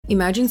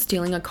Imagine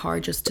stealing a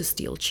car just to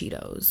steal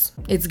Cheetos.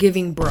 It's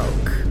giving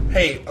broke.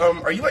 Hey,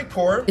 are you like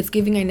poor? It's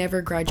giving I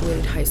never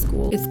graduated high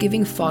school. It's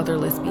giving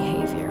fatherless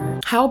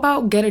behavior. How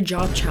about get a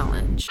job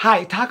challenge?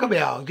 Hi, Taco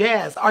Bell.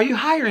 Yes, are you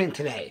hiring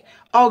today?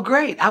 Oh,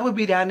 great. I will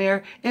be down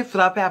there and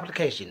fill out the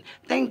application.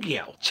 Thank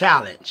you.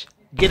 Challenge.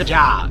 Get a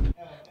job.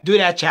 Do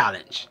that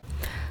challenge.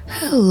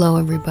 Hello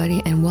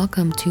everybody and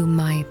welcome to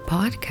my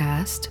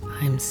podcast.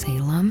 I'm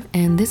Salem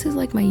and this is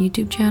like my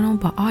YouTube channel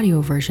but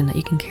audio version that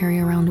you can carry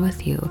around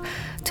with you.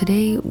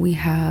 Today we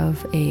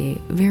have a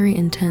very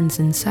intense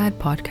and sad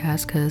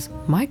podcast because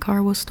my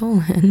car was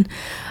stolen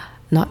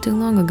not too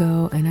long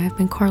ago and I've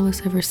been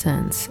carless ever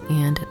since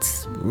and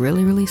it's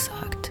really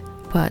sucked.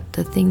 But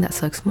the thing that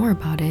sucks more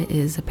about it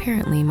is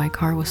apparently my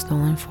car was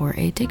stolen for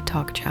a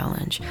TikTok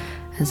challenge,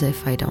 as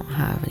if I don't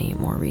have any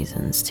more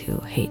reasons to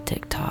hate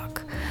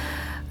TikTok.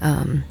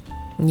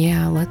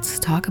 Yeah, let's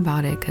talk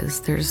about it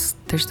because there's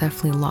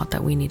definitely a lot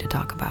that we need to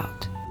talk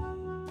about.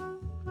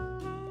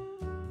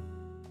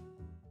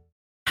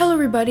 Hello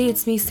everybody,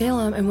 it's me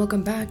Salem and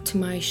welcome back to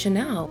my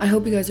channel. I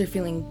hope you guys are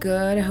feeling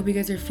good. I hope you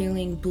guys are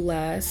feeling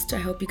blessed. I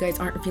hope you guys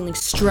aren't feeling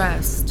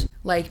stressed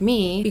like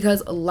me,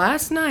 because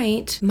last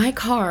night my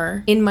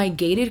car in my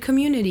gated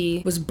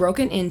community was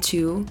broken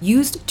into,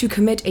 used to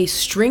commit a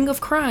string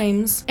of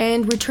crimes,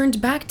 and returned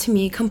back to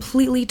me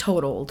completely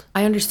totaled.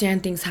 I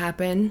understand things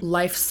happen,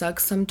 life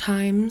sucks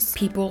sometimes,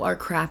 people are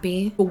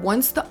crappy, but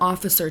once the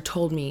officer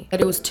told me that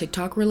it was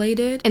TikTok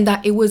related and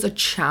that it was a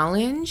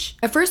challenge,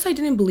 at first I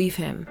didn't believe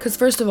him, because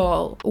first of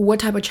all, what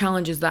type of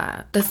challenge is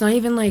that? That's not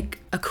even like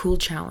a cool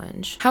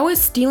challenge. How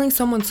is stealing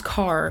someone's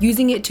car,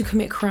 using it to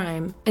commit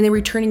crime, and then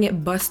returning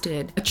it busted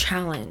a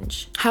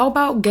challenge? How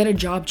about get a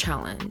job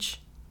challenge?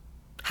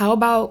 How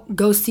about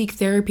go seek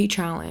therapy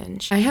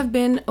challenge? I have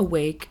been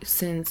awake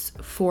since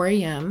 4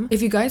 a.m.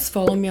 If you guys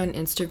follow me on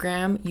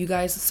Instagram, you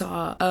guys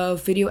saw a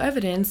video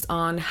evidence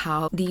on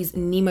how these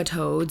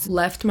nematodes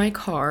left my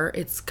car.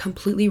 It's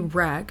completely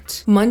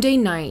wrecked. Monday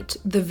night,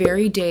 the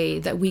very day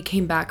that we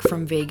came back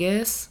from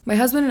Vegas, my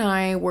husband and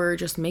I were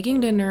just making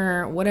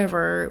dinner,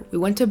 whatever. We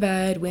went to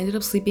bed. We ended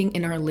up sleeping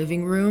in our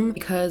living room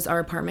because our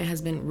apartment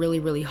has been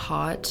really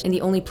hot. And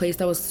the only place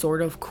that was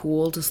sort of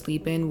cool to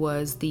sleep in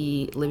was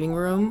the living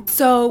room.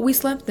 So we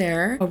slept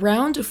there.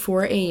 Around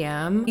 4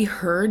 a.m. we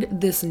heard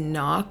this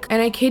knock,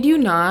 and I kid you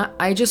not,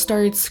 I just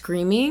started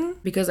screaming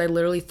because I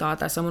literally thought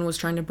that someone was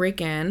trying to break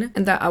in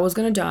and that I was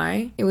gonna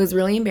die. It was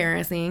really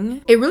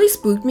embarrassing. It really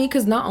spooked me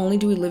because not only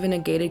do we live in a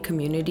gated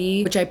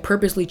community, which I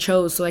purposely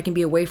chose so I can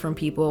be away from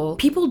people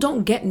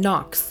don't get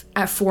knocks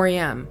at 4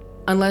 a.m.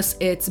 unless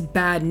it's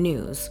bad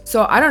news.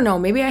 So I don't know,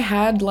 maybe I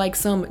had like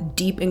some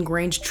deep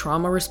ingrained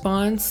trauma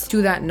response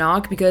to that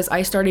knock because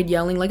I started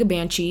yelling like a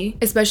banshee,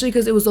 especially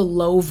because it was a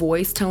low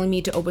voice telling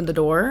me to open the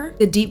door.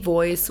 The deep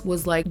voice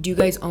was like, do you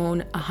guys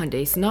own a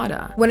Hyundai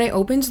Sonata? When I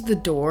opened the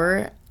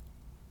door,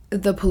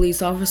 the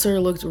police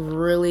officer looked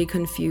really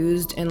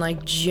confused and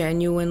like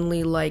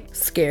genuinely like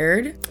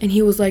scared. And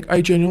he was like, I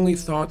genuinely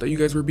thought that you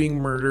guys were being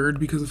murdered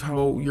because of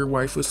how your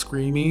wife was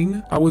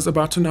screaming. I was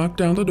about to knock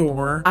down the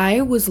door. I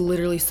was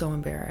literally so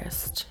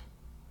embarrassed.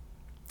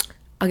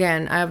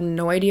 Again, I have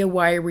no idea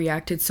why I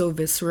reacted so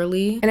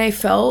viscerally. And I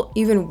felt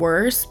even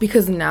worse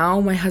because now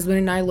my husband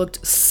and I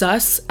looked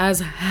sus as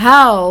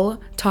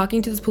hell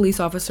talking to this police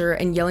officer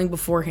and yelling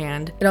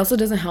beforehand. It also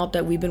doesn't help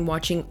that we've been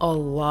watching a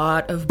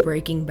lot of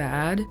Breaking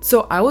Bad.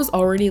 So I was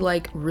already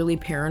like really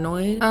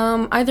paranoid.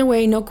 Either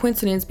way, no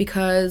coincidence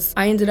because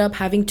I ended up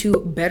having to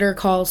better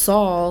call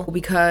Saul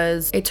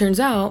because it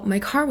turns out my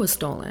car was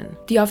stolen.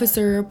 The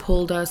officer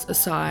pulled us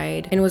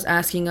aside and was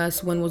asking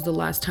us when was the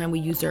last time we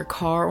used our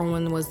car or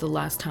when was the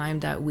last time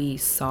that we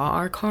saw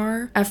our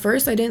car. At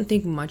first I didn't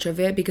think much of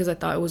it because I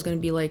thought it was going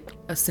to be like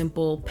a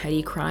simple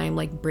petty crime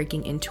like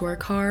breaking into our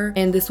car,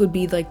 and this would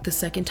be like the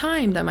second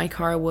time that my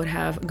car would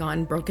have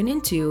gotten broken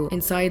into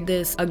inside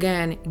this,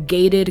 again,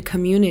 gated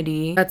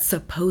community that's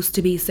supposed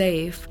to be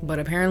safe but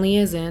apparently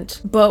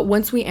isn't. But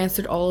once we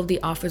answered all of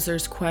the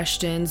officer's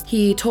questions,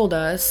 he told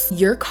us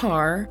your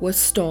car was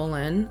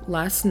stolen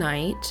last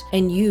night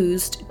and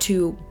used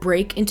to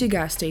break into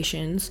gas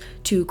stations,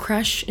 to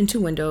crash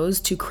into windows,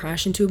 to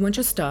crash into a bunch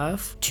of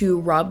stuff, to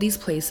rob these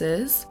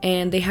places,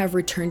 and they have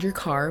returned your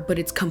car, but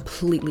it's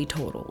completely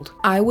totaled.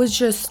 I was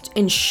just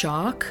in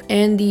shock,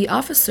 and the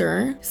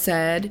officer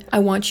said, I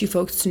want you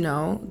folks to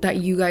know that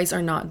you guys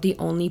are not the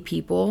only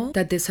people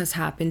that this has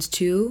happened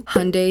to.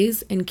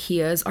 Hyundais and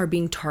Kias are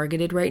being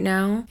targeted right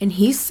now, and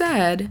he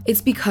said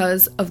it's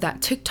because of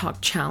that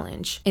TikTok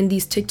challenge and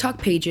these TikTok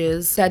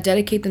pages that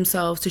dedicate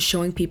themselves to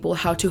showing people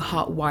how to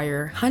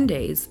hotwire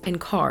Hyundais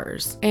and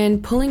cars.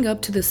 And pulling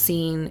up to the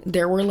scene,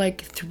 there were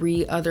like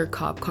 3 other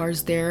cop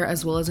cars there,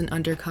 as well as an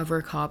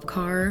undercover cop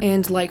car,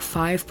 and like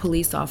 5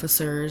 police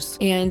officers,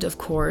 and of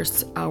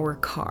course our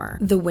car.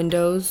 The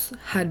windows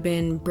had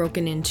been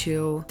broken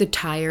into, the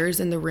tires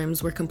and the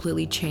rims were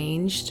completely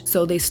changed,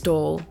 so they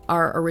stole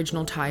our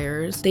original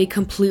tires. They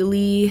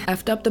completely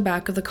effed up the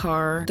back of the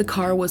car. The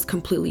car was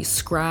completely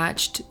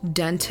scratched,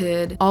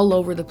 dented, all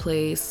over the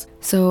place.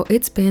 So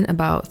it's been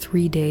about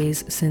 3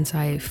 days since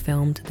I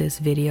filmed this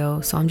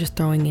video, so I'm just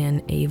throwing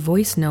in a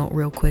voice note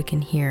real quick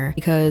in here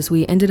because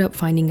we ended up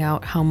finding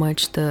out how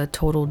much the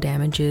total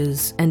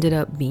damages ended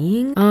up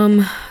being.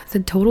 The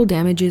total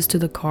damages to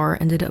the car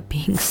ended up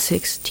being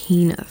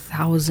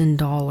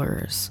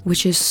 $16,000,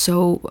 which is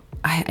so...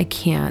 I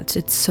can't.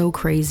 It's so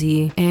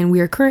crazy. And we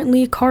are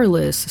currently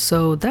carless,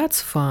 so that's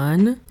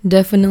fun.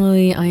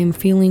 Definitely, I am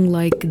feeling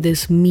like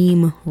this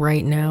meme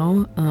right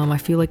now. I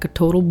feel like a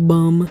total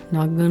bum,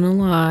 not gonna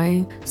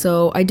lie.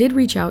 So I did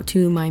reach out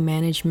to my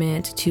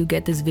management to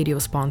get this video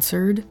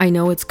sponsored. I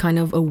know it's kind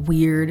of a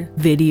weird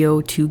video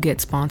to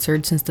get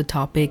sponsored since the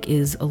topic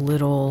is a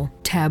little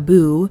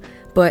taboo,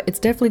 but it's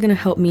definitely gonna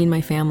help me and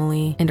my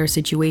family and our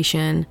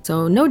situation.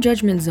 So no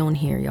judgment zone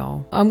here,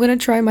 y'all. I'm gonna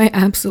try my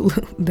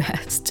absolute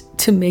best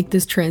to make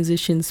this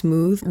transition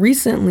smooth.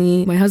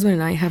 Recently, my husband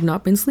and I have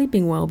not been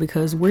sleeping well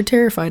because we're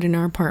terrified in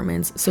our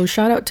apartments. So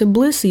shout out to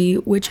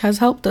Blissy, which has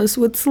helped us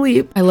with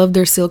sleep. I love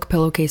their silk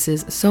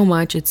pillowcases so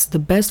much. It's the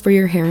best for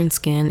your hair and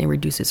skin. It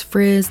reduces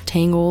frizz,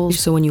 tangles,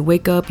 so when you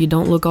wake up, you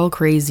don't look all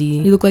crazy.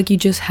 You look like you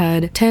just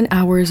had 10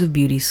 hours of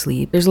beauty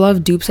sleep. There's a lot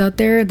of dupes out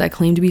there that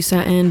claim to be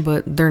satin,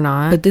 but they're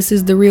not. But this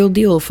is the real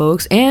deal,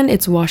 folks. And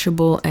it's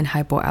washable and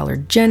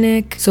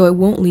hypoallergenic, so it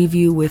won't leave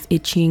you with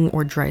itching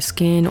or dry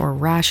skin or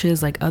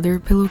rashes like other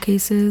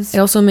pillowcases. It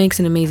also makes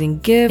an amazing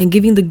gift, and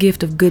giving the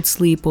gift of good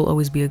sleep will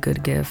always be a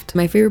good gift.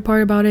 My favorite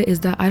part about it is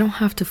that I don't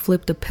have to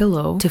flip the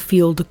pillow to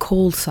feel the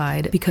cold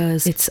side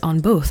because it's on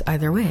both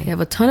either way. They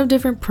have a ton of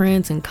different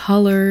prints and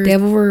colors. They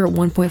have over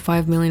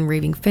 1.5 million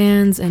raving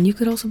fans, and you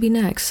could also be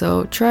next.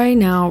 So try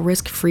now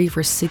risk-free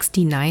for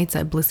 60 nights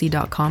at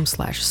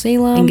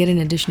blissy.com/Salem and get an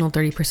additional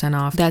 30%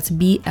 off. That's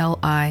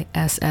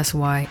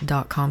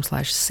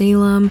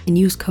BLISSY.com/Salem and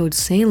use code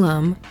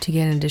Salem to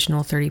get an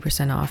additional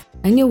 30% off,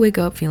 and you'll wake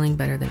up feeling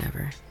better than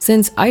ever.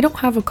 Since I don't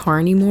have a car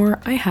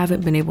anymore, I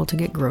haven't been able to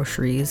get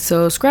groceries,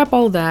 so scrap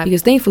all that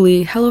because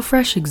thankfully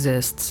HelloFresh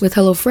exists. With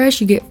HelloFresh,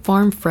 you get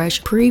farm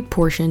fresh,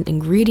 pre-portioned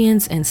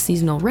ingredients and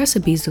seasonal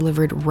recipes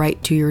delivered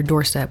right to your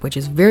doorstep, which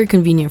is very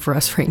convenient for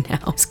us right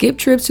now. Skip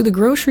trips to the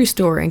grocery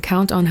store and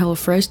count on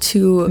HelloFresh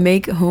to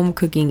make home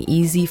cooking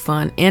easy,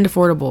 fun, and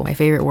affordable, my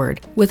favorite word.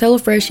 With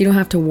HelloFresh, you don't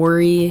have to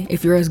worry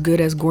if you're as good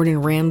as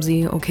Gordon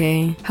Ramsay,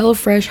 okay?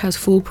 HelloFresh has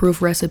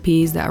foolproof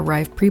recipes that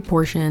arrive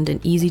pre-portioned and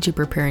easy to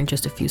prepare in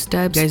just a few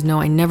steps. You guys know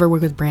I never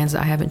work with brands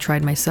that I haven't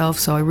tried myself,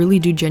 so I really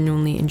do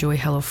genuinely enjoy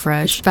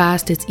HelloFresh. It's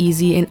fast, it's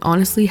easy, and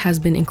honestly has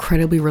been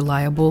incredibly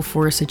reliable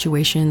for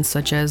situations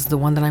such as the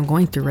one that I'm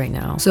going through right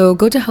now. So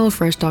go to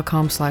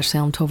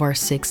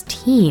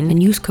hellofresh.com/SalemTovar16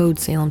 and use code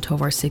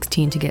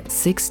SalemTovar16 to get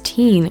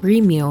 16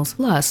 free meals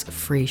plus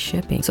free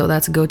shipping. So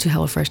that's go to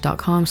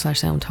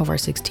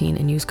hellofresh.com/SalemTovar16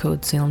 and use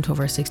code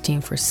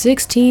SalemTovar16 for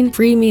 16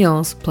 free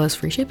meals plus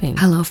free shipping.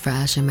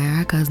 HelloFresh,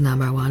 America's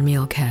 #1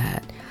 meal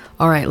kit.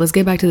 All right, let's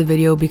get back to the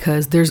video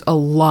because there's a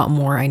lot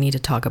more I need to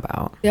talk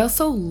about. They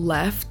also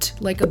left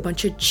like a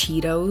bunch of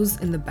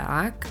Cheetos in the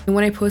back. And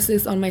when I post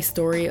this on my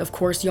story, of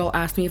course, y'all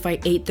asked me if I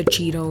ate the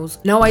Cheetos.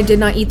 No, I did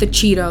not eat the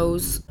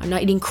Cheetos. I'm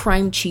not eating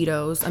crime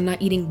Cheetos. I'm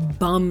not eating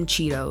bum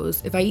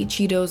Cheetos. If I eat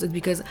Cheetos, it's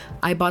because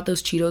I bought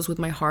those Cheetos with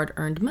my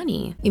hard-earned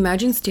money.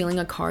 Imagine stealing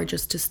a car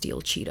just to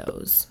steal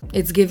Cheetos.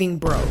 It's giving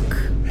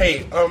broke.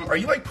 Hey, are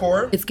you like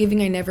poor? It's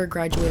giving I never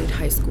graduated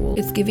high school.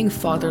 It's giving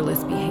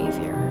fatherless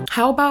behavior.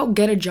 How about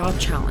get a job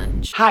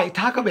challenge? Hi,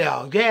 Taco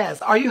Bell.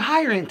 Yes, are you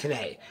hiring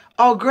today?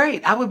 Oh,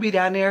 great. I will be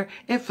down there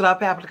and fill out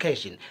the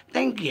application.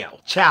 Thank you.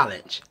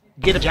 Challenge.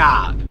 Get a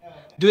job.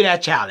 Do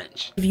that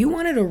challenge. If you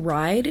wanted a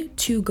ride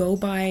to go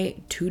buy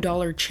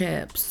 $2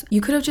 chips,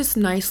 you could have just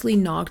nicely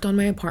knocked on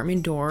my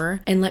apartment door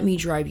and let me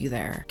drive you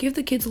there. Give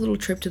the kids a little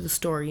trip to the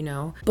store, you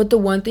know? But the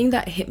one thing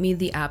that hit me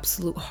the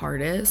absolute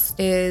hardest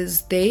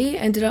is they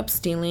ended up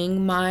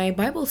stealing my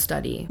Bible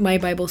study. My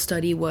Bible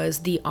study was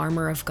The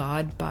Armor of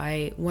God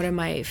by one of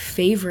my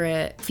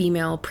favorite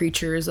female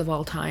preachers of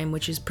all time,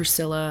 which is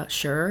Priscilla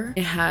Shirer.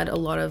 It had a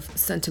lot of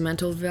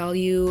sentimental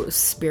value,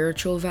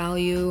 spiritual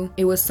value.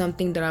 It was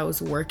something that I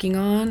was working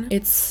on.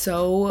 It's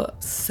so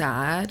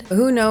sad.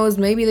 Who knows,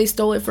 maybe they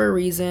stole it for a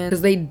reason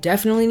because they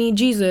definitely need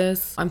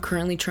Jesus. I'm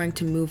currently trying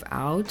to move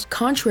out.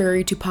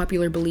 Contrary to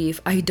popular belief,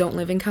 I don't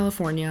live in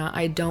California.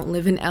 I don't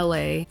live in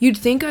LA. You'd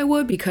think I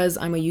would because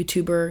I'm a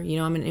YouTuber, you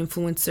know, I'm an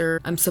influencer.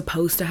 I'm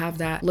supposed to have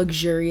that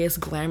luxurious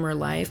glamour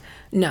life.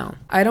 No,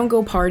 I don't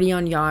go party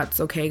on yachts,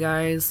 okay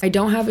guys? I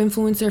don't have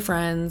influencer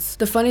friends.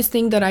 The funnest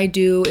thing that I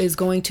do is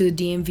going to the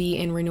DMV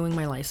and renewing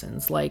my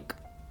license. Like,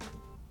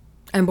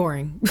 I'm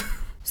boring.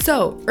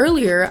 So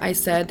earlier I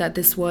said that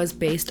this was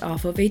based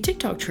off of a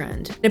TikTok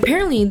trend. And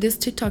apparently this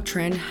TikTok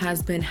trend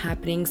has been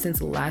happening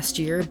since last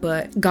year,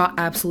 but got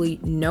absolutely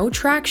no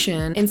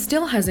traction and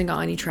still hasn't got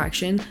any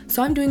traction.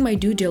 So I'm doing my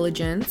due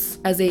diligence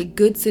as a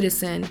good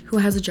citizen who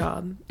has a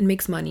job and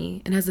makes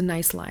money and has a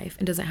nice life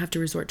and doesn't have to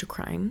resort to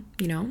crime,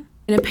 you know?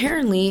 And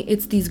apparently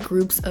it's these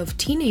groups of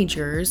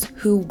teenagers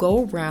who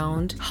go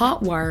around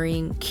hot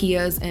wiring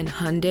Kias and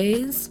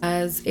Hyundais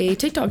as a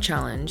TikTok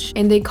challenge.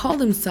 And they call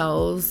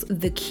themselves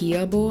the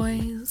Kia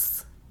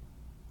Boys.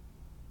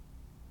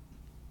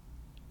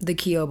 The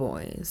Kia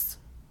Boys.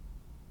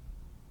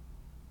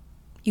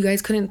 You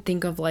guys couldn't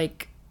think of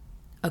like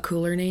a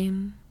cooler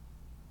name?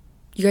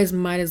 You guys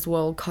might as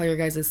well call your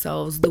guys'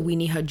 selves the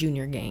Weenie Hut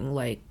Jr. gang.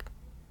 Like,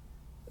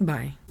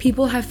 bye.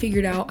 People have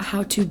figured out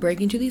how to break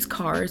into these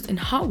cars and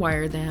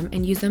hotwire them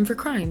and use them for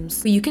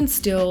crimes. But you can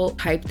still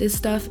type this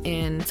stuff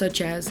in,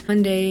 such as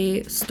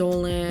Hyundai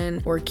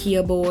stolen or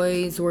Kia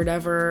Boys or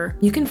whatever.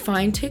 You can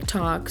find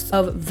TikToks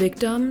of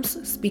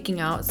victims speaking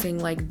out saying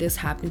like, this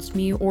happened to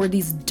me, or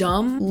these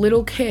dumb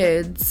little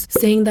kids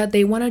saying that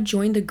they want to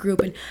join the group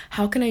and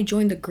how can I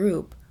join the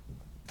group?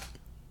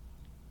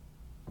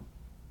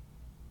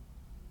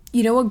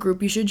 You know what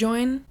group you should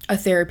join? A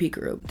therapy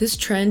group. This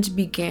trend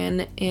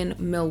began in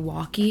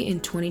Milwaukee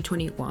in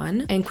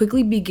 2021 and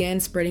quickly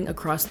began spreading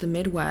across the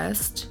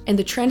Midwest. And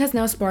the trend has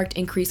now sparked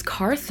increased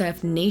car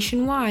theft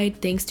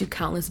nationwide thanks to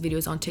countless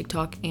videos on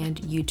TikTok and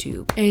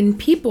YouTube. And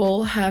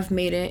people have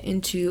made it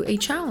into a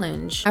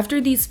challenge. After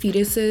these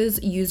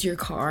fetuses use your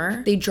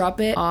car, they drop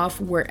it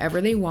off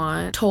wherever they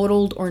want,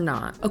 totaled or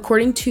not.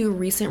 According to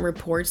recent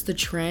reports, the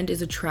trend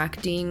is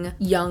attracting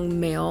young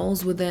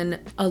males within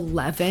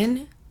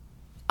 11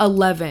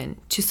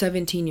 to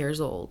 17 years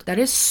old. That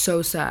is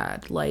so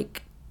sad.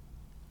 Like,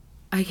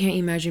 I can't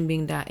imagine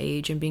being that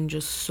age and being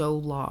just so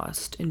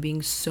lost and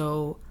being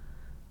so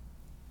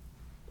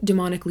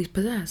demonically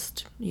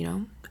possessed, you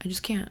know? I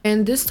just can't.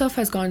 And this stuff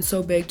has gone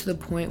so big to the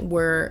point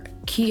where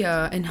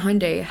Kia and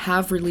Hyundai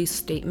have released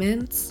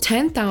statements.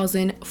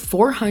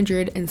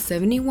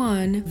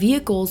 10,471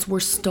 vehicles were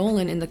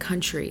stolen in the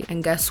country.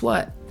 And guess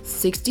what?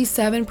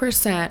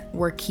 67%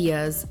 were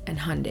Kias and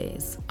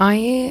Hyundais. I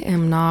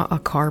am not a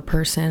car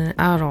person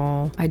at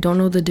all. I don't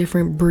know the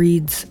different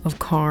breeds of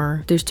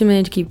car. There's too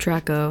many to keep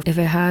track of. If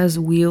it has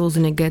wheels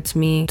and it gets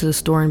me to the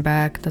store and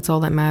back, that's all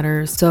that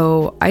matters.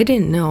 So I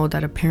didn't know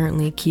that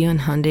apparently Kia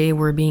and Hyundai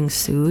were being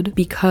sued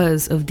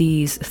because of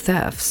these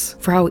thefts,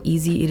 for how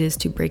easy it is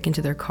to break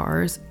into their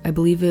cars. I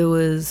believe it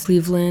was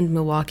Cleveland,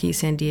 Milwaukee,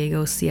 San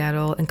Diego,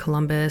 Seattle, and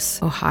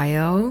Columbus,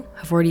 Ohio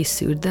have already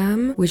sued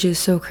them, which is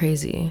so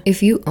crazy.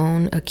 If you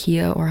own a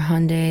Kia or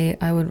Hyundai,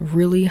 I would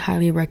really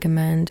highly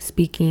recommend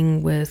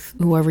speaking with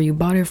whoever you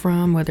bought it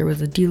from, whether it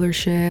was a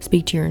dealership.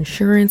 Speak to your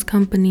insurance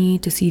company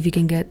to see if you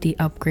can get the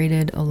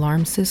upgraded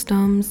alarm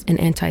systems and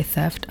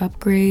anti-theft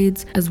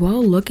upgrades, as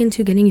well look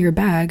into getting your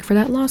bag for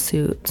that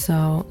lawsuit.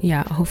 So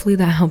yeah, hopefully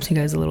that helps you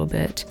guys a little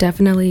bit.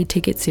 Definitely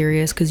take it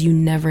serious because you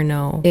never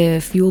know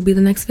if you will be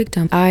the next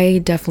victim.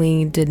 I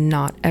definitely did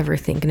not ever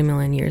think in a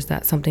million years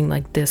that something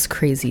like this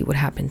crazy would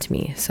happen to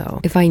me.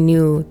 So if I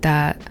knew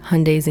that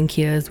Hyundais and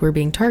Kias were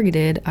being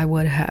targeted, I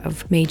would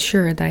have made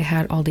sure that I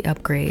had all the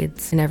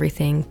upgrades and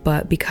everything.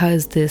 But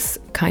because this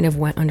kind of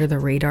went under the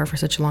radar for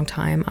such a long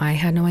time, I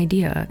had no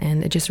idea,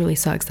 and it just really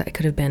sucks that it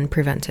could have been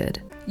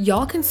prevented.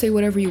 Y'all can say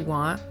whatever you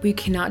want, but you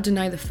cannot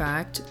deny the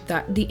fact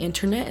that the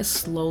internet is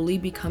slowly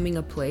becoming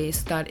a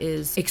place that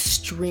is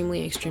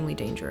extremely, extremely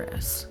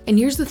dangerous. And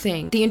here's the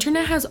thing, the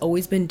internet has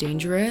always been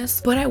dangerous,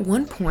 but at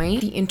one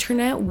point, the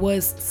internet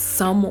was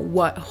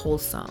somewhat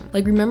wholesome.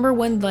 Like, remember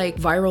when like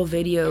viral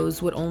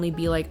videos would only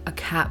be like a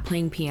cat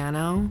playing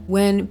piano?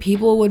 When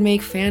people would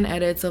make fan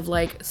edits of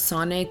like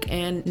Sonic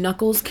and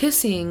Knuckles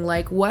kissing,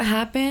 like what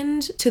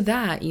happened to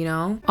that, you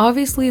know?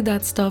 Obviously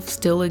that stuff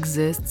still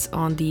exists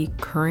on the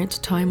current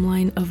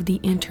timeline of the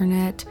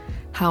internet.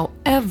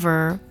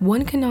 However,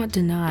 one cannot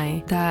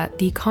deny that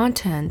the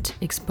content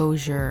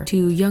exposure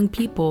to young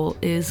people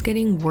is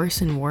getting worse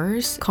and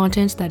worse.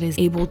 Content that is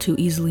able to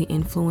easily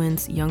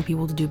influence young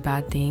people to do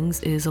bad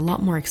things is a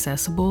lot more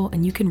accessible,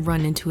 and you can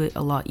run into it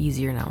a lot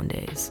easier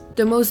nowadays.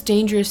 The most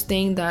dangerous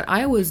thing that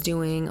I was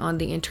doing on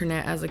the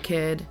internet as a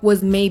kid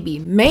was maybe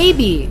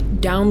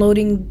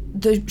downloading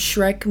the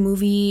Shrek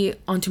movie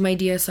onto my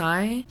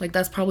DSi. Like,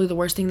 that's probably the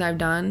worst thing that I've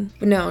done.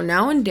 But no,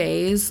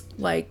 nowadays,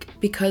 like,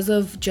 because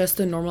of just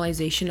the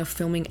normalization of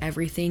filming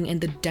everything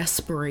and the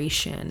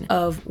desperation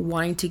of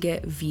wanting to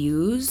get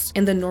views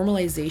and the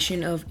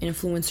normalization of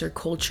influencer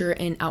culture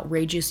and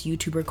outrageous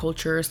YouTuber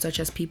culture,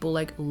 such as people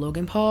like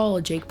Logan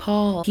Paul, Jake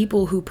Paul,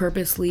 people who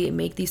purposely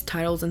make these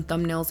titles and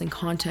thumbnails and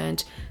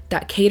content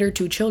that cater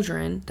to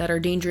children, that are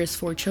dangerous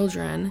for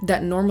children,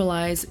 that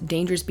normalize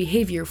dangerous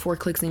behavior for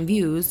clicks and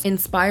views,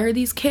 inspire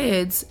these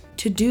kids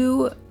to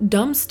do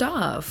dumb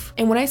stuff.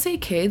 And when I say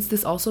kids,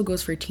 this also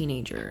goes for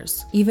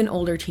teenagers, even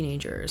older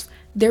teenagers.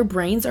 Their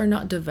brains are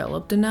not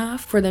developed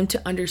enough for them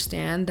to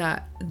understand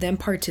that them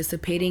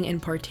participating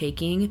and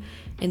partaking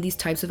in these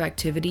types of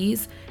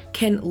activities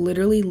can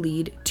literally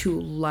lead to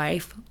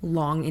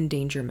lifelong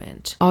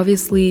endangerment.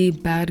 Obviously,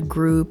 bad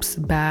groups,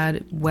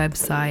 bad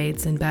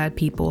websites, and bad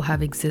people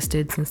have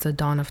existed since the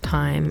dawn of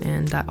time,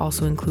 and that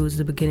also includes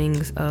the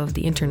beginnings of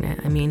the internet.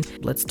 I mean,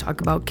 let's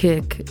talk about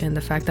Kik and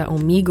the fact that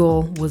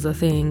Omegle was a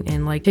thing,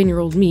 and like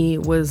 10-year-old me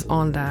was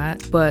on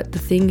that. But the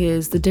thing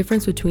is, the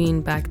difference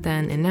between back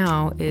then and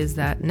now is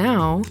that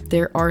now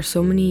there are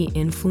so many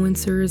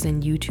influencers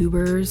and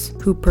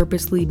YouTubers who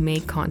purposely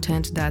make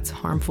content that's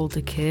harmful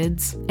to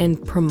kids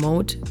and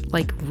promote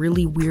like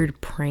really weird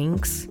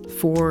pranks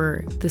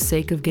for the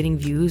sake of getting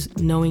views,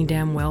 knowing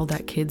damn well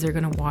that kids are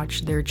gonna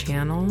watch their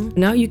channel.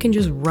 Now you can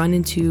just run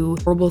into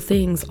horrible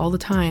things all the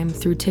time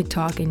through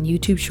TikTok and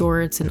YouTube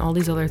Shorts and all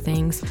these other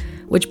things,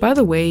 which, by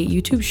the way,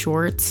 YouTube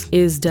Shorts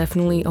is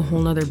definitely a whole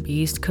nother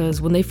beast,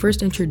 because when they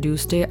first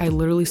introduced it, I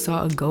literally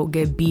saw a goat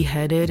get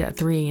beheaded at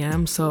 3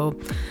 a.m. So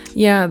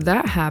yeah,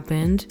 that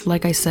happened.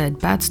 Like I said,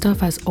 bad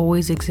stuff has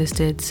always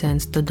existed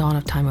since the dawn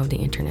of time of the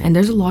internet. And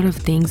there's a lot of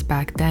things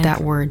back then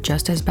that were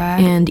just as bad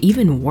and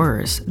even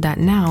worse that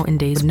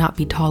nowadays would not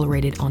be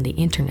tolerated on the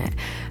internet.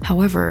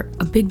 However,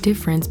 a big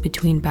difference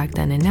between back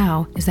then and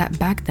now is that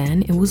back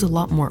then it was a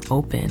lot more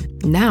open.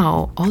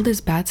 Now, all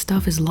this bad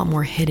stuff is a lot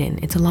more hidden.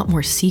 It's a lot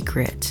more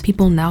secret.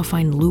 People now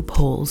find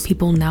loopholes.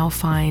 People now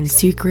find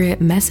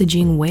secret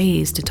messaging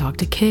ways to talk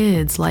to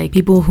kids, like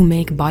people who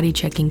make body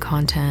checking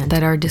content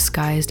that are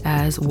disguised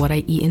as what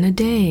I eat in a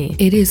day.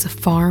 It is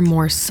far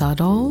more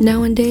subtle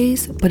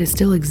nowadays, but it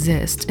still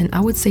exists. And I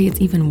would say it's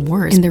even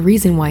worse. And the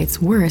reason why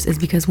it's worse is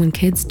because when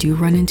kids do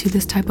run into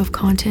this type of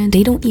content,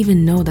 they don't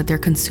even know that they're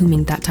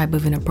consuming that type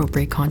of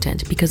inappropriate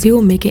content, because they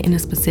will make it in a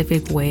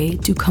specific way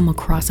to come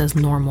across as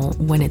normal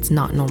when it's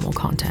not normal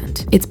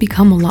content. It's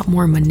become a lot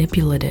more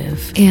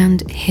manipulative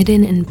and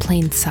hidden in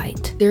plain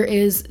sight. There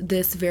is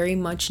this very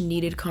much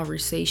needed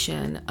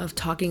conversation of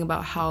talking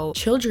about how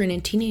children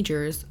and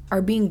teenagers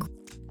are being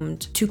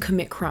groomed to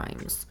commit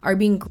crimes, are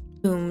being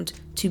groomed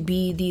to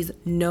be these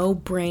no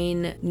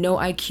brain, no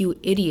IQ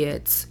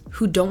idiots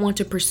who don't want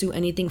to pursue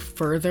anything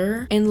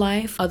further in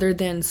life other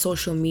than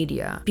social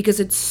media because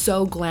it's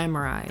so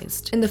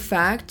glamorized. And the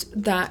fact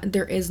that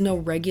there is no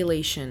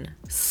regulation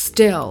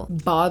still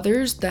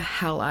bothers the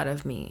hell out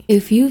of me.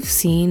 If you've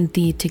seen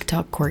the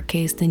TikTok court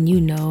case, then you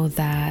know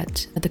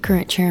that the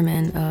current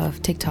chairman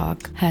of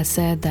TikTok has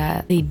said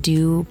that they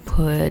do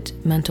put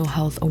mental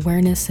health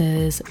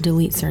awarenesses,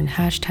 delete certain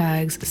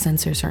hashtags,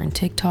 censor certain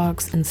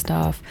TikToks and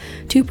stuff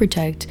to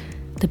protect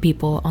the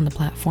people on the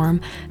platform.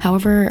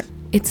 However,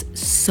 it's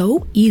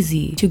so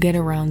easy to get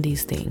around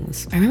these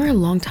things. I remember a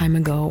long time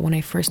ago when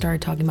I first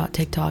started talking about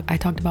TikTok, I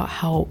talked about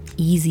how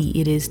easy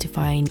it is to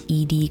find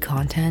ED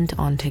content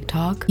on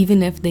TikTok.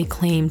 Even if they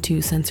claim to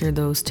censor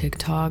those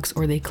TikToks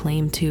or they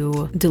claim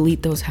to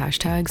delete those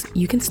hashtags,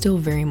 you can still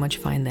very much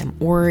find them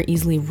or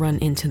easily run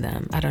into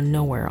them out of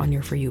nowhere on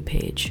your For You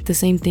page. The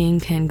same thing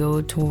can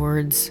go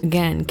towards,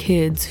 again,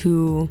 kids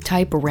who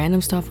type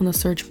random stuff on the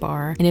search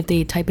bar, and if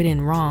they type it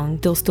in wrong,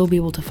 they'll still be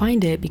able to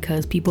find it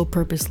because people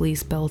purposely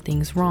spell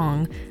things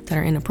wrong that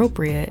are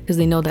inappropriate because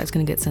they know that's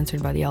going to get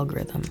censored by the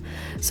algorithm.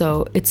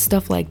 So it's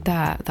stuff like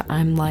that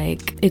I'm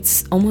like,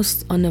 it's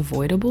almost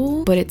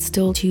unavoidable, but it's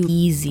still too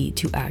easy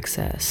to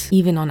access,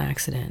 even on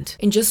accident.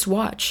 And just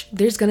watch,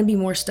 there's going to be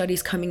more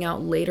studies coming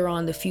out later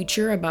on in the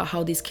future about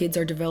how these kids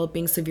are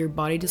developing severe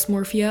body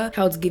dysmorphia,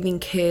 how it's giving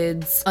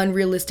kids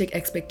unrealistic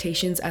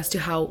expectations as to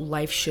how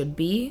life should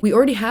be. We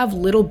already have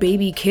little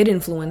baby kid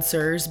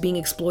influencers being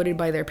exploited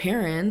by their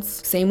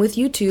parents. Same with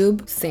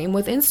YouTube, same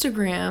with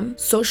Instagram.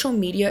 Social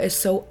media is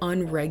so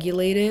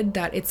unregulated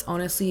that it's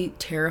honestly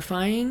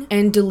terrifying,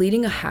 and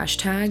deleting a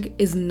hashtag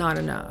is not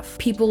enough.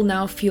 People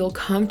now feel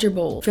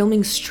comfortable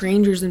filming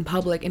strangers in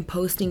public and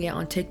posting it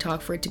on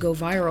TikTok for it to go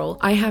viral.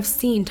 I have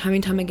seen time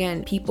and time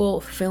again people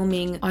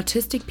filming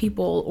autistic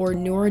people or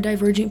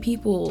neurodivergent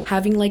people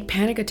having like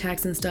panic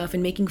attacks and stuff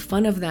and making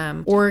fun of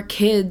them, or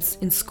kids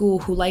in school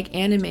who like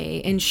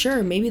anime, and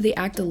sure, maybe they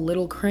act a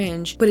little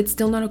cringe, but it's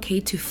still not okay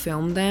to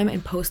film them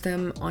and post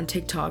them on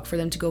TikTok for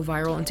them to go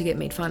viral and to get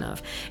made fun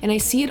of. And I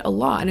see it a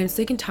lot, and I'm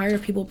sick and tired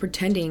of people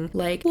pretending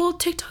like, well,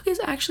 TikTok is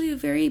actually a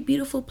very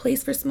beautiful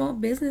place for small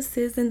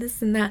businesses and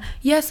this and that.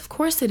 Yes, of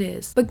course it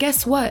is. But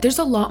guess what? There's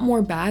a lot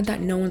more bad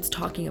that no one's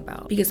talking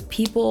about because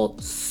people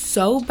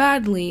so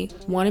badly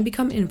want to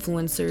become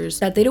influencers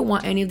that they don't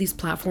want any of these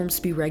platforms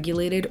to be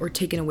regulated or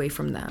taken away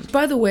from them.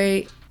 By the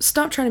way,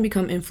 stop trying to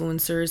become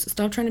influencers.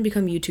 Stop trying to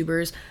become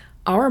YouTubers.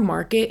 Our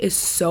market is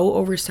so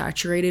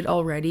oversaturated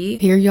already.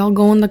 Here y'all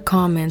go in the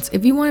comments.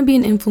 If you want to be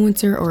an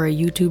influencer or a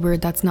YouTuber,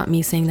 that's not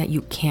me saying that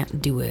you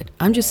can't do it.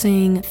 I'm just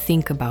saying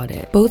think about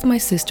it. Both my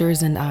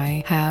sisters and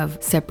I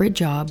have separate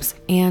jobs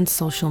and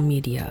social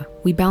media.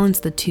 We balance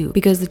the two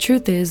because the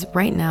truth is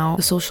right now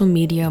the social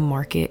media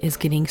market is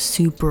getting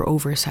super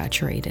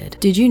oversaturated.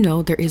 Did you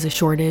know there is a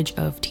shortage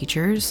of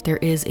teachers? There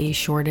is a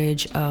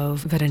shortage of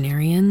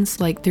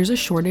veterinarians. Like there's a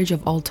shortage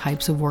of all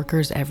types of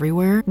workers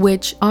everywhere,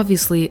 which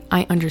obviously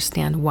I understand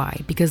why,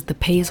 because the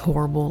pay is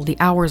horrible, the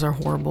hours are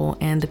horrible,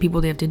 and the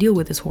people they have to deal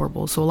with is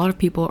horrible. So a lot of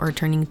people are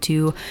turning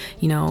to,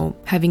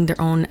 having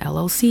their own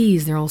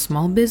LLCs, their own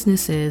small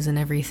businesses and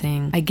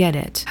everything. I get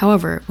it.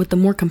 However, with the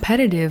more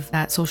competitive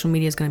that social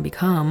media is going to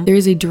become, there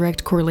is a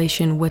direct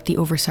correlation with the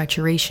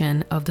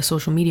oversaturation of the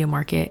social media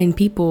market and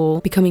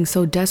people becoming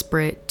so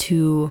desperate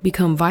to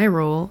become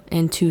viral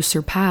and to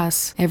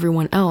surpass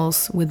everyone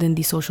else within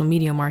the social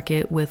media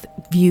market with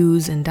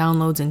views and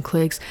downloads and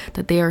clicks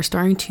that they are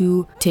starting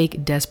to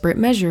take desperate desperate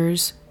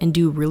measures and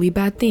do really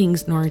bad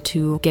things in order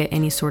to get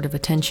any sort of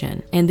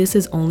attention. And this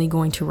is only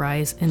going to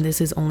rise, and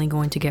this is only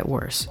going to get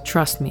worse.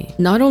 Trust me.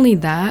 Not only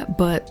that,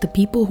 but the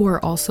people who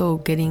are also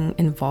getting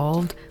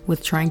involved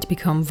with trying to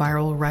become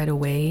viral right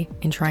away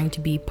and trying to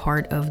be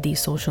part of the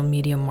social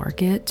media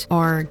market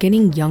are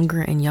getting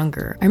younger and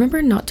younger. I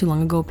remember not too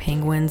long ago,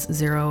 Penguins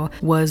Zero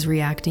was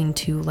reacting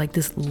to like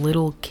this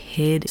little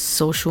kid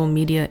social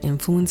media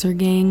influencer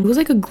gang. It was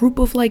like a group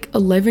of like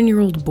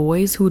 11-year-old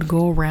boys who would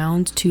go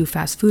around to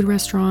fast food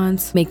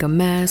restaurants, make a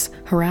mess,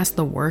 harass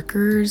the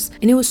workers.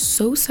 And it was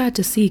so sad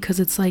to see, because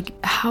it's like,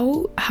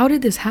 how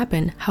did this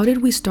happen? How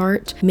did we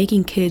start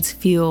making kids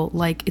feel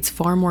like it's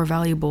far more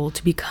valuable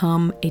to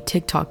become a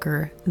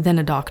TikToker than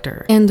a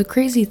doctor? And the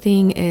crazy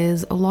thing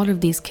is, a lot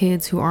of these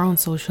kids who are on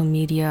social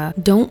media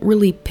don't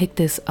really pick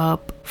this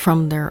up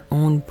from their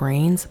own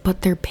brains,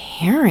 but their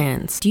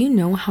parents. Do you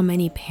know how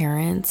many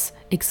parents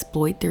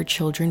exploit their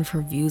children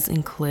for views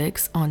and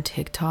clicks on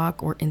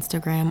TikTok or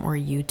Instagram or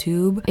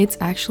YouTube? It's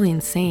actually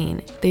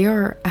insane. They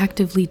are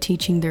actively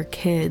teaching their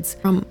kids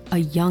from a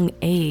young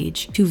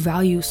age to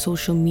value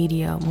social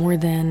media more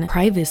than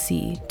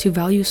privacy, to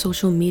value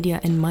social media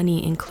and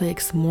money and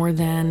clicks more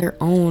than their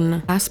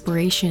own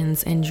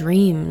aspirations and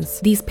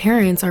dreams. These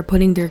parents are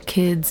putting their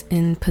kids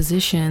in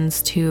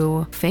positions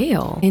to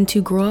fail and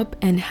to grow up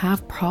and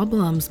have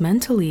problems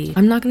mentally.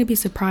 I'm not going to be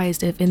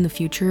surprised if in the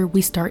future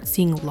we start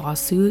seeing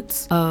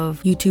lawsuits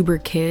of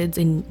YouTuber kids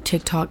and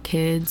TikTok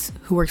kids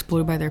who were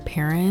exploited by their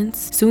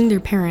parents, suing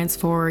their parents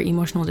for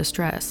emotional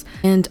distress.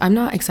 And I'm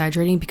not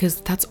exaggerating,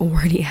 because that's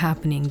already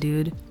happening,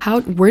 dude.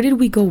 Where did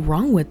we go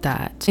wrong with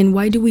that? And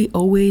why do we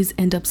always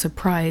end up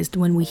surprised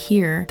when we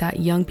hear that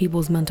young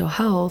people's mental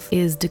health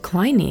is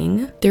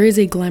declining? There is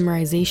a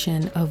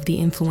glamorization of the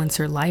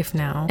influencer life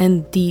now,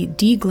 and the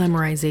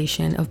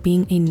de-glamorization of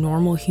being a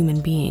normal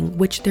human being,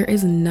 which there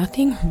is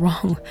nothing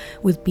wrong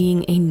with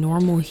being a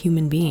normal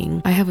human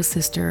being. I have a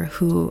sister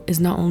who is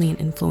not only an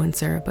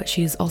influencer, but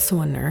she's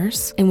also a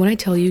nurse. And when I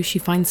tell you she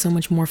finds so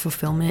much more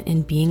fulfillment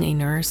in being a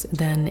nurse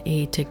than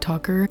a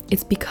TikToker,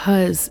 it's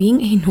because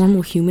being a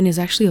normal human is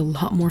actually a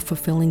lot more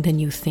fulfilling than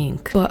you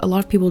think. But a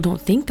lot of people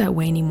don't think that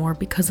way anymore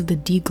because of the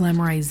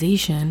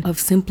de-glamorization of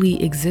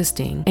simply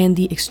existing and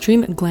the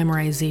extreme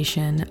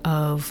glamorization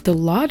of the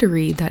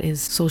lottery that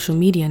is social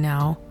media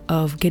now,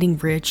 of getting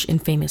rich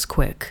and famous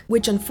quick.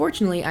 Which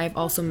unfortunately I've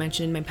also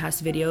mentioned in my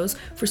past videos.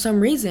 For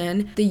some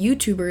reason, the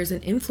YouTubers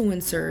and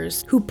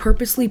influencers who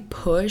purposely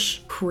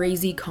push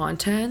crazy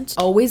content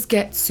always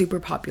get super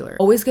popular,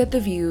 always get the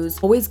views,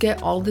 always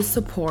get all the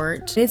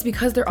support. And it's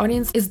because their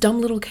audience is dumb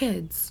little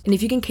kids. And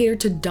if you can cater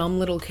to dumb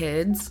little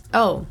kids,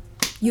 oh,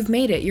 you've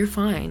made it, you're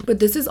fine. But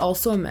this is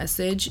also a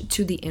message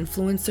to the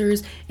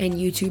influencers and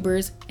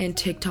YouTubers and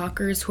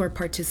TikTokers who are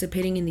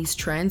participating in these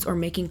trends or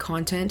making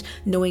content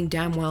knowing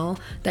damn well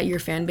that your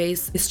fan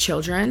base is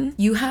children.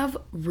 You have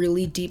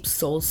really deep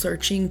soul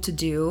searching to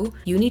do.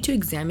 You need to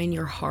examine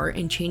your heart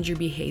and change your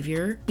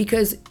behavior,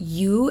 because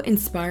you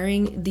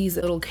inspiring these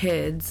little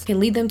kids can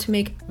lead them to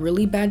make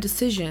really bad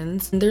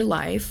decisions in their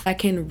life that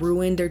can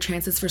ruin their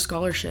chances for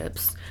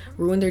scholarships,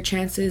 ruin their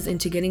chances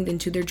into getting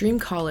into their dream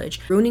college,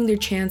 ruining their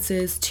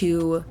chances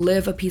to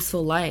live a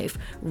peaceful life,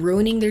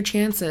 ruining their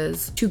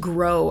chances to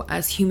grow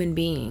as human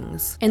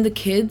beings. And the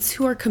kids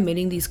who are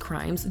committing these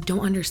crimes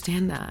don't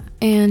understand that.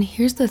 And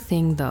here's the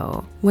thing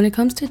though, when it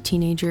comes to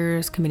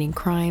teenagers committing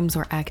crimes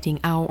or acting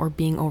out or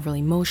being overly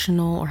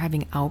emotional or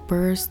having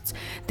outbursts,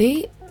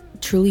 they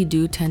truly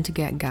do tend to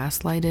get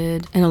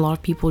gaslighted, and a lot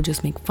of people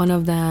just make fun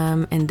of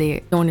them and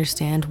they don't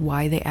understand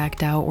why they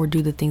act out or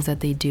do the things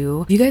that they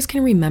do. If you guys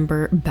can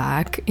remember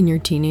back in your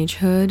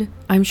teenagehood,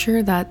 I'm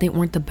sure that they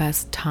weren't the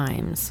best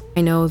times.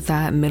 I know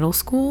that middle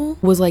school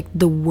was like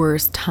the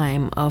worst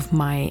time of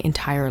my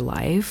entire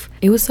life.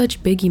 It was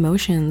such big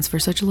emotions for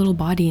such a little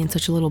body and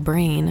such a little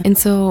brain. And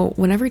so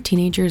whenever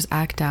teenagers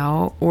act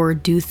out or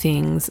do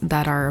things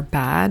that are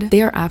bad,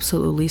 they are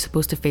absolutely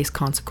supposed to face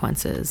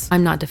consequences.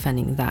 I'm not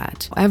defending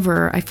that. However,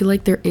 I feel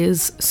like there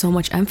is so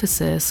much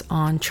emphasis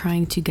on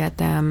trying to get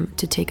them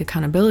to take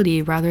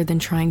accountability rather than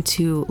trying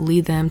to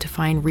lead them to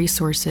find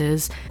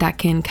resources that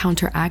can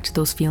counteract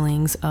those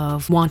feelings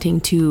of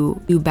wanting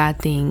to do bad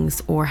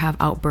things or have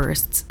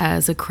outbursts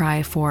as a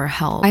cry for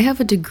help. I have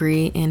a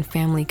degree in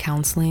family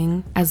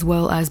counseling as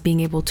well as being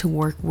able to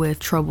work with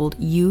troubled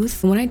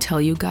youth. When I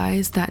tell you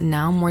guys that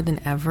now more than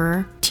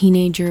ever,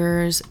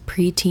 teenagers,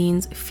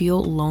 preteens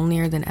feel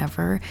lonelier than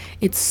ever,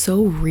 it's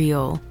so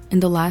real.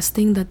 And the last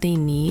thing that they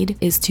need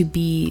is to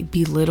be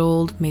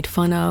belittled, made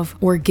fun of,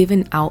 or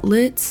given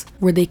outlets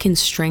where they can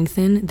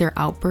strengthen their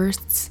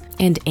outbursts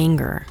and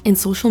anger. And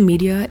social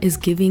media is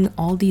giving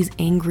all these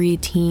angry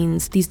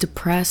teens, these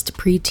depressed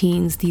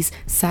preteens, these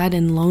sad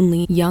and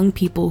lonely young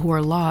people who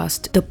are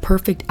lost, the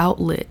perfect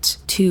outlet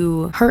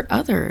to hurt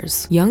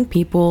others. Young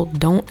people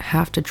don't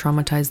have to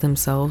traumatize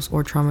themselves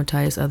or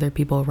traumatize other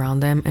people around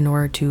them in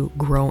order to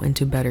grow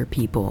into better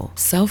people.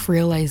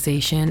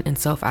 Self-realization and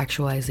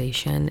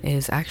self-actualization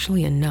is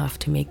actually enough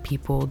to make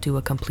people do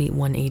a complete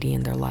 180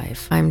 in their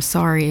life. I'm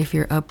sorry if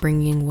your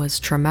upbringing was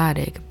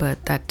traumatic,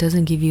 but that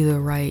doesn't give you the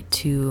right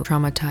to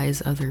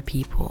traumatize other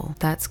people.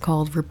 That's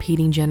called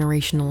repeating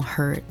generational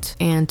hurt.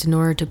 And in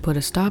order to put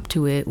a stop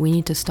to it, we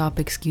need to stop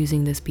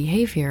excusing this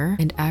behavior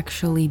and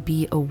actually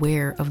be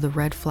aware of the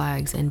red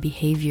flags and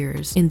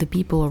behaviors in the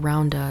people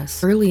around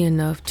us early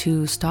enough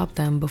to stop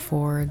them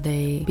before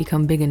they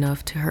become big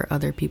enough to hurt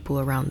other people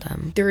around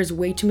them. There is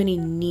way too many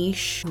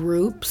niche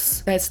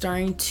groups that's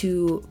starting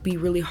to be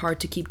really hard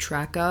to keep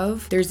track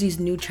of. There's these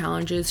new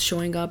challenges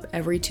showing up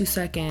every 2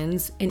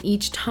 seconds, and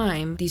each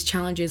time these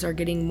challenges are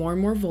getting more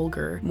and more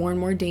vulgar, more and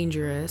more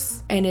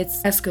dangerous, and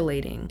it's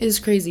escalating. It's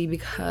crazy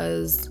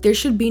because there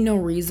should be no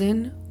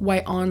reason why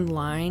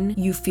online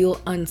you feel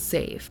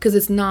unsafe, because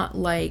it's not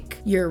like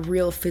your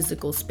real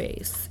physical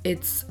space,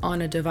 it's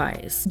on a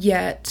device.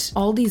 Yet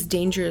all these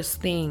dangerous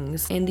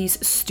things and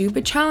these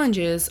stupid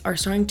challenges are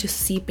starting to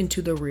seep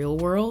into the real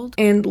world,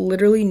 and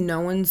literally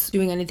no one's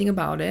doing anything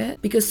about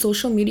it because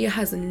social media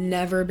has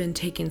never been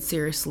taken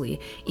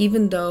seriously,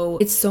 even though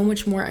it's so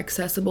much more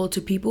accessible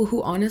to people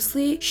who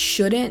honestly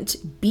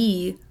shouldn't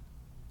be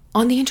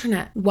on the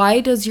internet. Why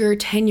does your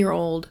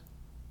 10-year-old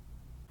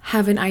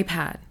have an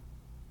iPad?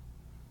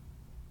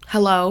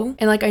 Hello?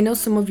 And like, I know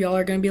some of y'all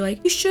are gonna be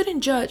like, you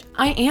shouldn't judge.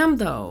 I am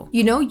though.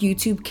 You know,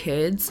 YouTube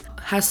Kids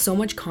has so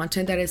much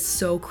content that is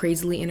so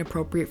crazily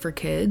inappropriate for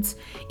kids.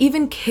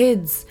 Even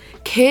kids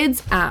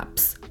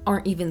apps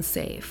aren't even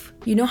safe.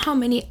 You know how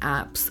many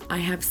apps I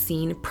have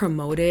seen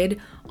promoted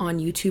on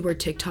YouTube or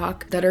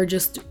TikTok that are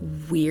just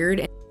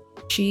weird and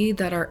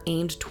that are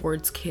aimed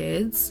towards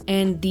kids,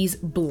 and these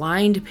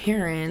blind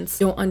parents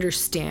don't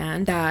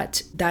understand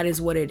that that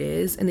is what it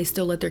is, and they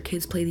still let their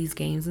kids play these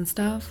games and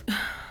stuff.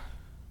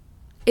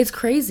 It's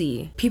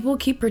crazy. People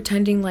keep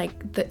pretending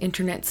like the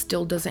internet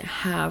still doesn't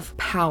have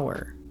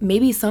power.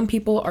 Maybe some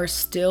people are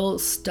still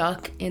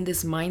stuck in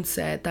this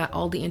mindset that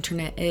all the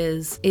internet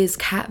is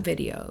cat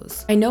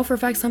videos. I know for a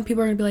fact some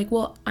people are gonna be like,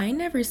 well, I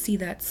never see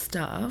that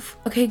stuff.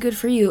 Okay, good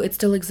for you. It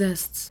still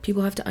exists.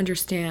 People have to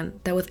understand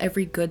that with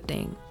every good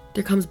thing,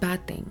 there comes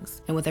bad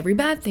things. And with every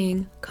bad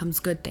thing comes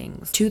good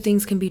things. Two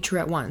things can be true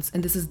at once,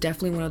 and this is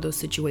definitely one of those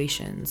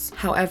situations.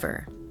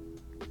 However,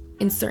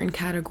 in certain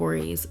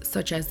categories,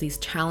 such as these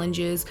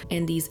challenges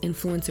and these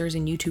influencers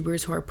and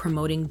YouTubers who are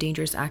promoting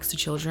dangerous acts to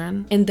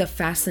children, and the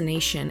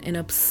fascination and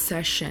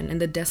obsession and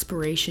the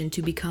desperation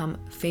to become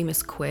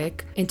famous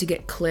quick and to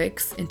get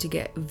clicks and to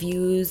get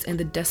views and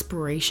the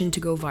desperation to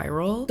go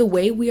viral, the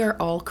way we are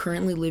all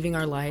currently living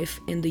our life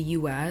in the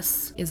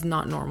US is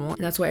not normal.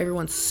 And that's why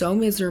everyone's so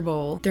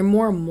miserable. They're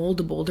more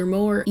moldable. They're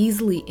more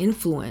easily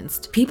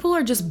influenced. People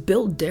are just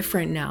built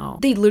different now.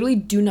 They literally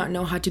do not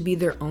know how to be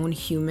their own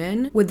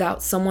human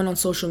without someone on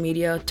social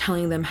media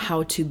telling them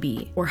how to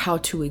be or how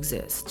to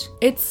exist.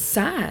 It's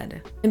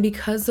sad. And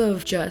because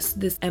of just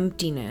this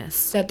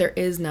emptiness that there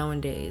is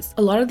nowadays,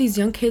 a lot of these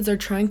young kids are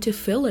trying to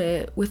fill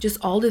it with just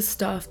all this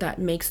stuff that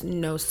makes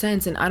no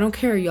sense. And I don't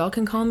care, y'all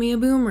can call me a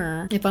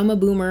boomer. If I'm a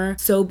boomer,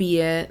 so be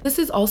it. This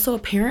is also a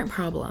parent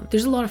problem.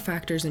 There's a lot of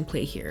factors in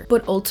play here,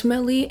 but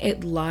ultimately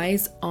it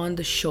lies on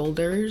the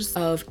shoulders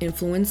of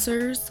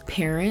influencers,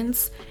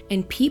 parents,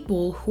 and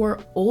people who are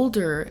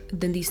older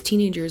than these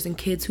teenagers and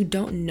kids who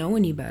don't know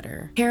any better.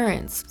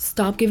 Parents,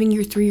 stop giving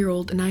your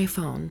 3-year-old an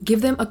iPhone.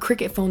 Give them a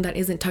Cricket phone that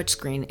isn't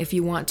touchscreen if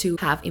you want to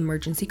have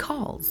emergency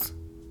calls.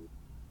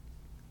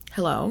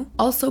 Hello?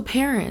 Also,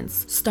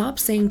 parents, stop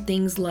saying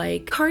things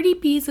like, Cardi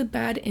B is a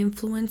bad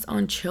influence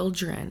on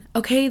children.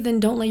 Okay, then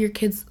don't let your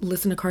kids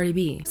listen to Cardi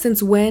B.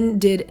 Since when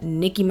did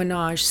Nicki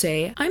Minaj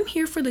say, I'm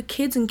here for the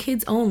kids and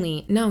kids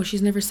only? No,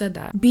 she's never said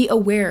that. Be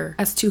aware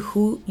as to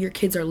who your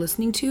kids are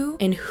listening to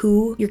and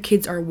who your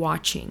kids are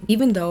watching.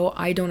 Even though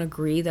I don't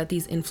agree that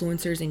these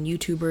influencers and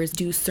YouTubers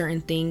do certain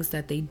things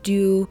that they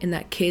do and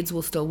that kids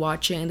will still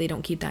watch it and they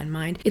don't keep that in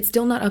mind, it's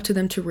still not up to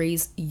them to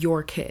raise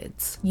your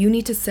kids. You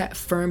need to set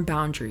firm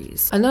boundaries.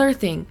 Another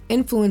thing,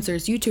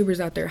 influencers, YouTubers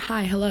out there,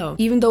 hi, hello.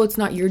 Even though it's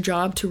not your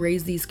job to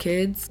raise these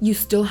kids, you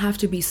still have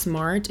to be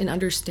smart and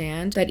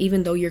understand that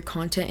even though your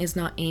content is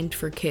not aimed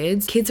for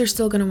kids, kids are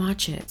still gonna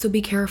watch it. So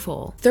be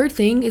careful. Third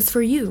thing is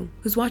for you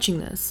who's watching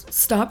this.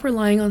 Stop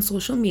relying on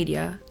social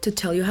media to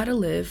tell you how to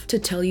live, to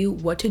tell you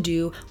what to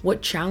do,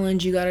 what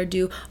challenge you gotta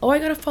do. Oh, I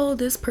gotta follow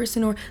this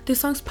person, or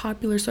this song's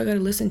popular, so I gotta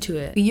listen to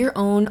it. Be your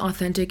own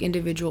authentic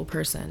individual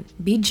person.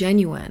 Be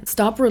genuine.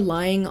 Stop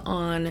relying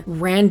on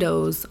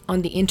randos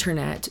on the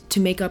internet to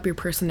make up your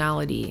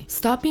personality.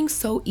 Stop being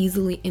so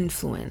easily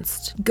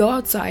influenced. Go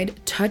outside,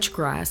 touch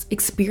grass,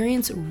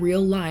 experience real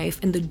life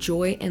and the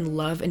joy and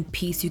love and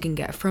peace you can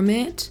get from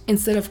it,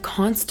 instead of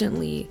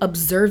constantly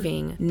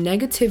observing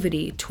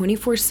negativity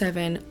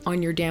 24/7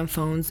 on your damn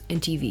phones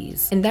and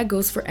TVs. And that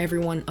goes for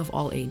everyone of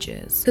all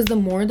ages. Because the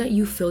more that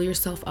you fill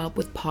yourself up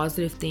with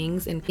positive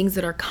things and things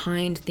that are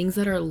kind, things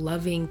that are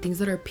loving, things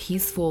that are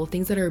peaceful,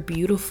 things that are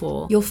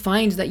beautiful, you'll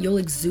find that you'll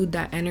exude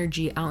that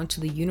energy out into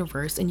the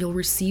universe and you'll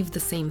receive perceive the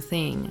same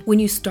thing. When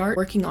you start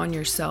working on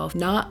yourself,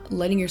 not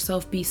letting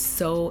yourself be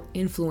so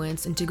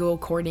influenced and to go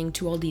according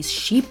to all these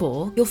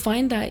sheeple, you'll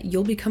find that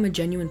you'll become a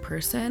genuine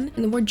person.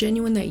 And the more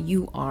genuine that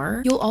you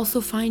are, you'll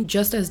also find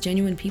just as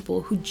genuine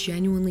people who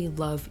genuinely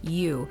love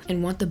you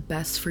and want the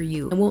best for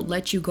you and won't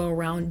let you go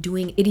around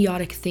doing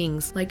idiotic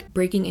things like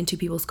breaking into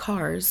people's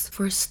cars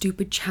for a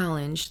stupid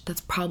challenge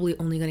that's probably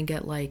only gonna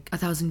get like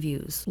 1,000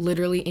 views,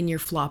 literally in your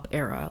flop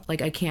era.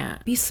 Like, I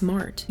can't. Be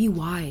smart, be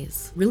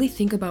wise, really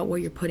think about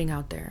what you're putting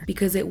out there,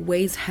 because it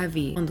weighs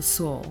heavy on the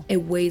soul.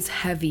 It weighs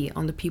heavy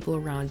on the people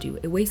around you.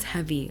 It weighs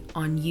heavy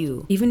on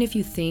you. Even if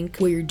you think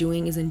what you're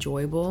doing is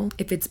enjoyable,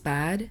 if it's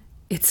bad,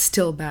 it's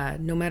still bad,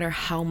 no matter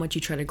how much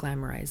you try to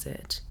glamorize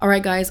it. All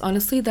right, guys,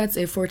 honestly, that's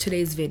it for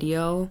today's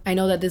video. I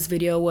know that this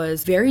video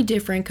was very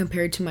different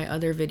compared to my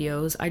other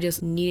videos. I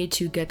just needed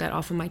to get that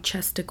off of my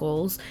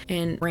chesticles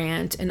and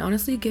rant and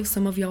honestly give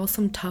some of y'all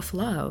some tough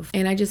love.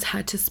 And I just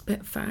had to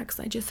spit facts.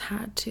 I just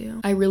had to.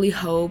 I really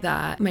hope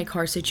that my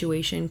car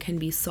situation can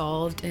be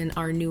solved and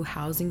our new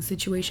housing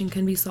situation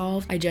can be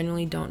solved. I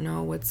genuinely don't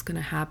know what's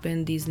gonna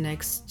happen these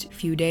next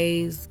few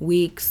days,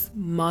 weeks,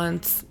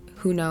 months,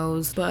 who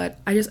knows, but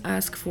I just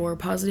ask for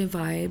positive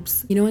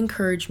vibes, you know,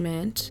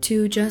 encouragement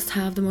to just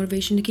have the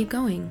motivation to keep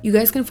going. You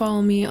guys can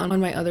follow me on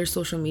my other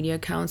social media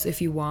accounts if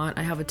you want.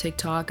 I have a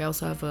TikTok, I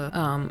also have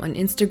an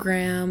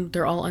Instagram.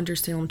 They're all under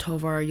Salem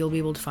Tovar. You'll be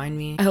able to find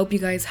me. I hope you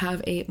guys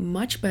have a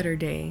much better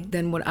day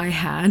than what I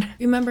had.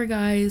 Remember,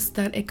 guys,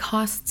 that it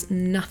costs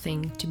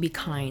nothing to be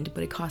kind,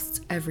 but it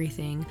costs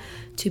everything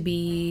to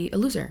be a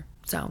loser.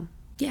 So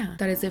yeah,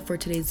 that is it for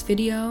today's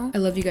video. I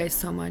love you guys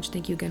so much.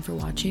 Thank you again for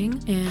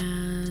watching,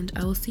 and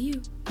I will see you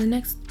in the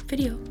next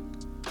video.